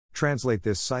translate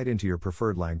this site into your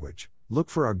preferred language, look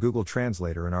for our Google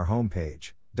Translator in our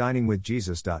homepage,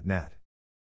 diningwithjesus.net.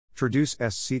 Traduce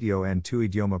este sitio en tu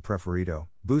idioma preferido,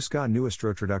 busca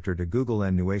nuestro traductor de Google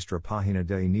en nuestra página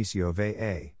de inicio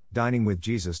va,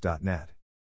 diningwithjesus.net.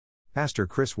 Pastor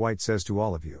Chris White says to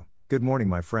all of you, good morning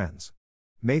my friends.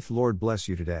 May the Lord bless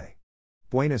you today.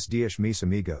 Buenos dias mis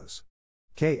amigos.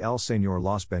 Que el Señor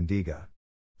los bendiga.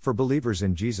 For believers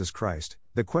in Jesus Christ,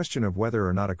 the question of whether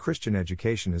or not a Christian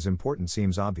education is important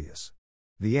seems obvious.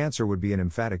 The answer would be an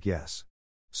emphatic yes.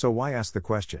 So why ask the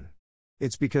question?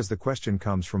 It's because the question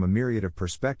comes from a myriad of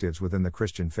perspectives within the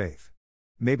Christian faith.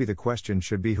 Maybe the question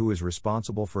should be, who is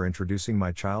responsible for introducing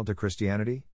my child to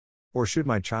Christianity? Or should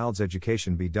my child's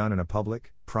education be done in a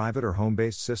public, private or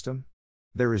home-based system?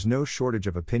 There is no shortage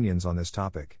of opinions on this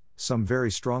topic, some very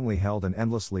strongly held and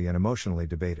endlessly and emotionally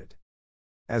debated.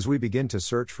 As we begin to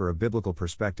search for a biblical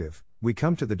perspective, we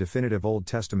come to the definitive Old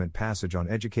Testament passage on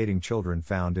educating children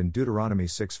found in Deuteronomy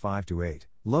 6:5-8.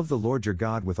 Love the Lord your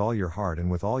God with all your heart and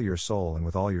with all your soul and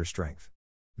with all your strength.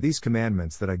 These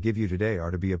commandments that I give you today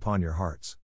are to be upon your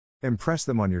hearts. Impress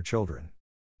them on your children.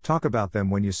 Talk about them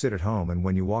when you sit at home and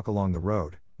when you walk along the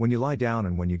road, when you lie down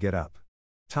and when you get up.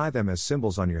 Tie them as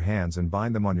symbols on your hands and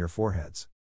bind them on your foreheads.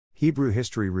 Hebrew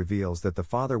history reveals that the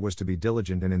father was to be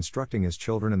diligent in instructing his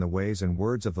children in the ways and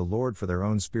words of the Lord for their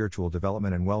own spiritual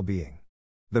development and well-being.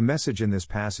 The message in this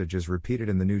passage is repeated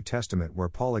in the New Testament, where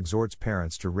Paul exhorts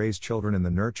parents to raise children in the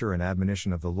nurture and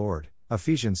admonition of the Lord,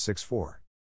 Ephesians 6:4.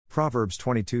 Proverbs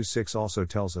 22:6 also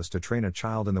tells us to train a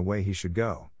child in the way he should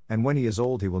go, and when he is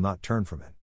old he will not turn from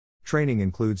it. Training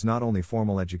includes not only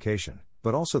formal education,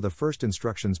 but also the first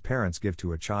instructions parents give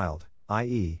to a child,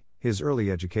 i.e., his early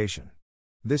education.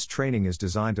 This training is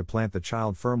designed to plant the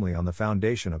child firmly on the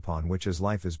foundation upon which his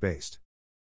life is based.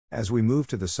 As we move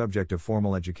to the subject of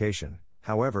formal education,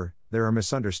 however, there are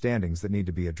misunderstandings that need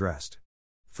to be addressed.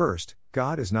 First,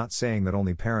 God is not saying that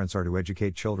only parents are to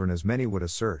educate children as many would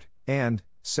assert, and,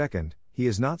 second, He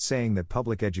is not saying that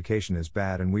public education is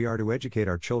bad and we are to educate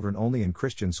our children only in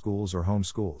Christian schools or home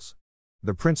schools.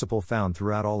 The principle found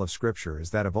throughout all of Scripture is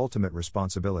that of ultimate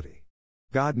responsibility.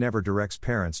 God never directs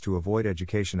parents to avoid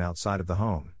education outside of the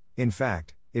home. In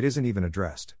fact, it isn't even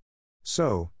addressed.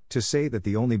 So, to say that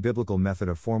the only biblical method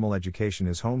of formal education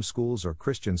is home schools or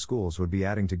Christian schools would be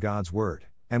adding to God's word,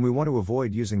 and we want to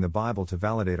avoid using the Bible to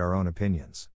validate our own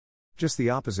opinions. Just the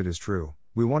opposite is true,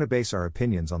 we want to base our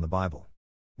opinions on the Bible.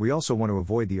 We also want to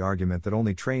avoid the argument that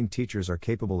only trained teachers are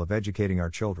capable of educating our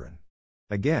children.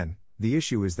 Again, the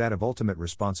issue is that of ultimate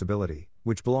responsibility,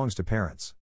 which belongs to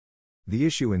parents. The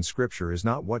issue in Scripture is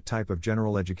not what type of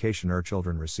general education our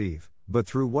children receive, but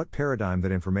through what paradigm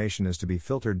that information is to be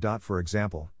filtered. For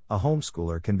example, a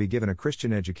homeschooler can be given a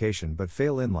Christian education but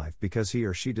fail in life because he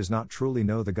or she does not truly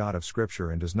know the God of Scripture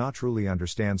and does not truly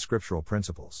understand scriptural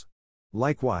principles.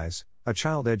 Likewise, a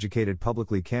child educated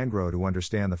publicly can grow to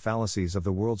understand the fallacies of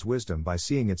the world's wisdom by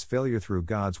seeing its failure through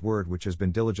God's word, which has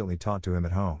been diligently taught to him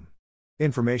at home.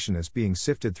 Information is being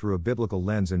sifted through a biblical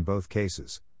lens in both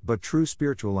cases, but true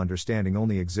spiritual understanding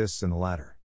only exists in the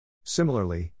latter.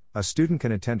 Similarly, a student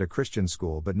can attend a Christian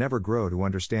school but never grow to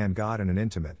understand God in an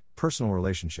intimate, personal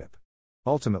relationship.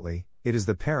 Ultimately, it is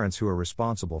the parents who are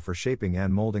responsible for shaping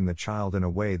and molding the child in a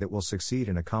way that will succeed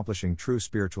in accomplishing true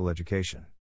spiritual education.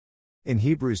 In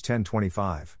Hebrews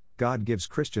 10:25, God gives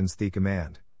Christians the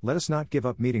command, "Let us not give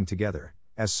up meeting together,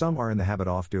 as some are in the habit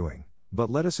of doing,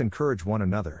 but let us encourage one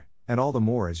another, and all the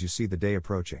more as you see the day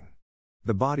approaching."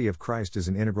 The body of Christ is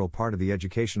an integral part of the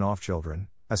education of children,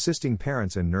 assisting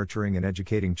parents in nurturing and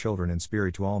educating children in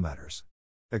spiritual matters.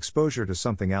 Exposure to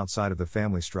something outside of the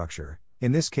family structure,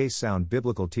 in this case sound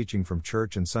biblical teaching from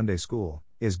church and Sunday school,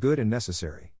 is good and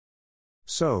necessary.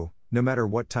 So, no matter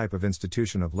what type of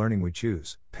institution of learning we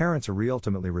choose, parents are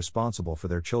ultimately responsible for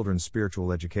their children's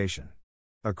spiritual education.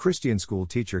 A Christian school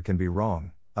teacher can be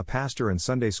wrong, a pastor and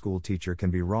Sunday school teacher can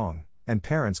be wrong, and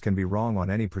parents can be wrong on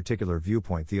any particular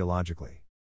viewpoint theologically.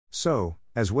 So,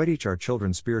 as we teach our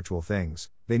children spiritual things,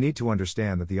 they need to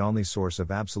understand that the only source of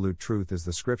absolute truth is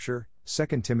the Scripture,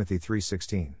 2 Timothy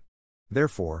 3:16.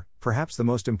 Therefore, perhaps the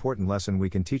most important lesson we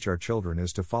can teach our children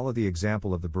is to follow the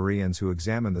example of the Bereans who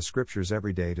examine the Scriptures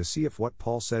every day to see if what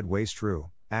Paul said weighs true,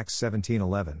 Acts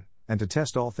 17:11, and to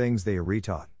test all things they are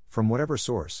retaught, from whatever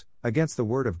source, against the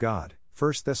Word of God,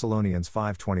 1 Thessalonians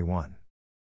 5:21.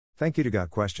 Thank you to Got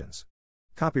Questions.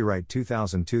 Copyright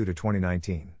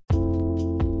 2002-2019.